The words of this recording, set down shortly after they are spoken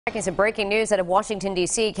Some breaking news out of Washington,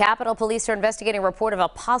 D.C. Capitol Police are investigating a report of a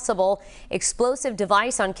possible explosive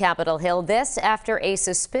device on Capitol Hill. This after a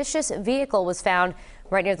suspicious vehicle was found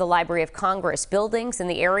right near the Library of Congress. Buildings in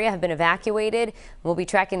the area have been evacuated. We'll be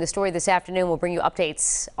tracking the story this afternoon. We'll bring you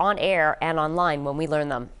updates on air and online when we learn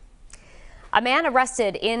them. A man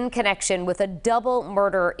arrested in connection with a double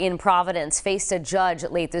murder in Providence faced a judge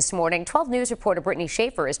late this morning. 12 News reporter Brittany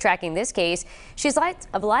Schaefer is tracking this case. She's live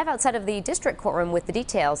outside of the district courtroom with the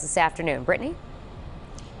details this afternoon. Brittany?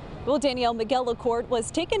 Well, Danielle, Miguel LaCourte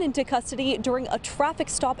was taken into custody during a traffic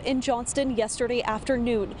stop in Johnston yesterday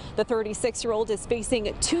afternoon. The 36-year-old is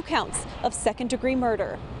facing 2 counts of second-degree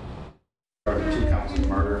murder. 2 counts of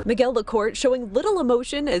murder. Miguel LaCourte showing little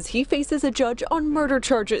emotion as he faces a judge on murder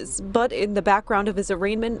charges. But in the background of his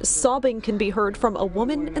arraignment, sobbing can be heard from a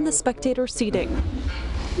woman in the spectator seating.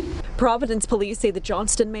 Providence police say the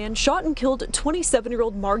Johnston man shot and killed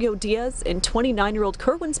 27-year-old Mario Diaz and 29-year-old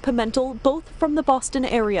Kerwins Pimentel, both from the Boston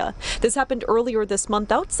area. This happened earlier this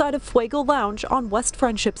month outside of Fuego Lounge on West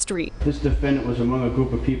Friendship Street. This defendant was among a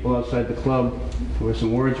group of people outside the club where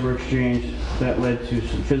some words were exchanged that led to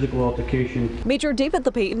some physical altercation. Major David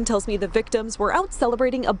LePayton tells me the victims were out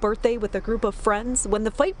celebrating a birthday with a group of friends when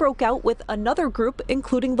the fight broke out with another group,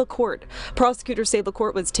 including LaCourte. Prosecutors say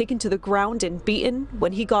LaCourte was taken to the ground and beaten.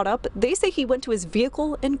 When he got up, they say he went to his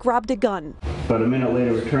vehicle and grabbed a gun. About a minute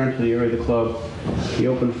later, returned to the area of the club. He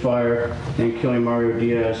opened fire, then killing Mario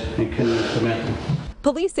Diaz and killing Pimentel.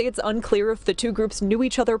 Police say it's unclear if the 2 groups knew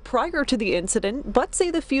each other prior to the incident, but say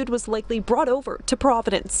the feud was likely brought over to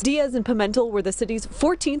Providence. Diaz and Pimentel were the city's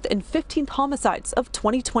 14th and 15th homicides of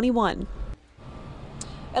 2021.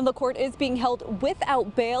 And LaCourte is being held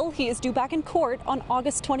without bail. He is due back in court on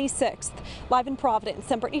August 26th. Live in Providence,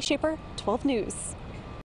 I'm Brittany Schaefer, 12 News.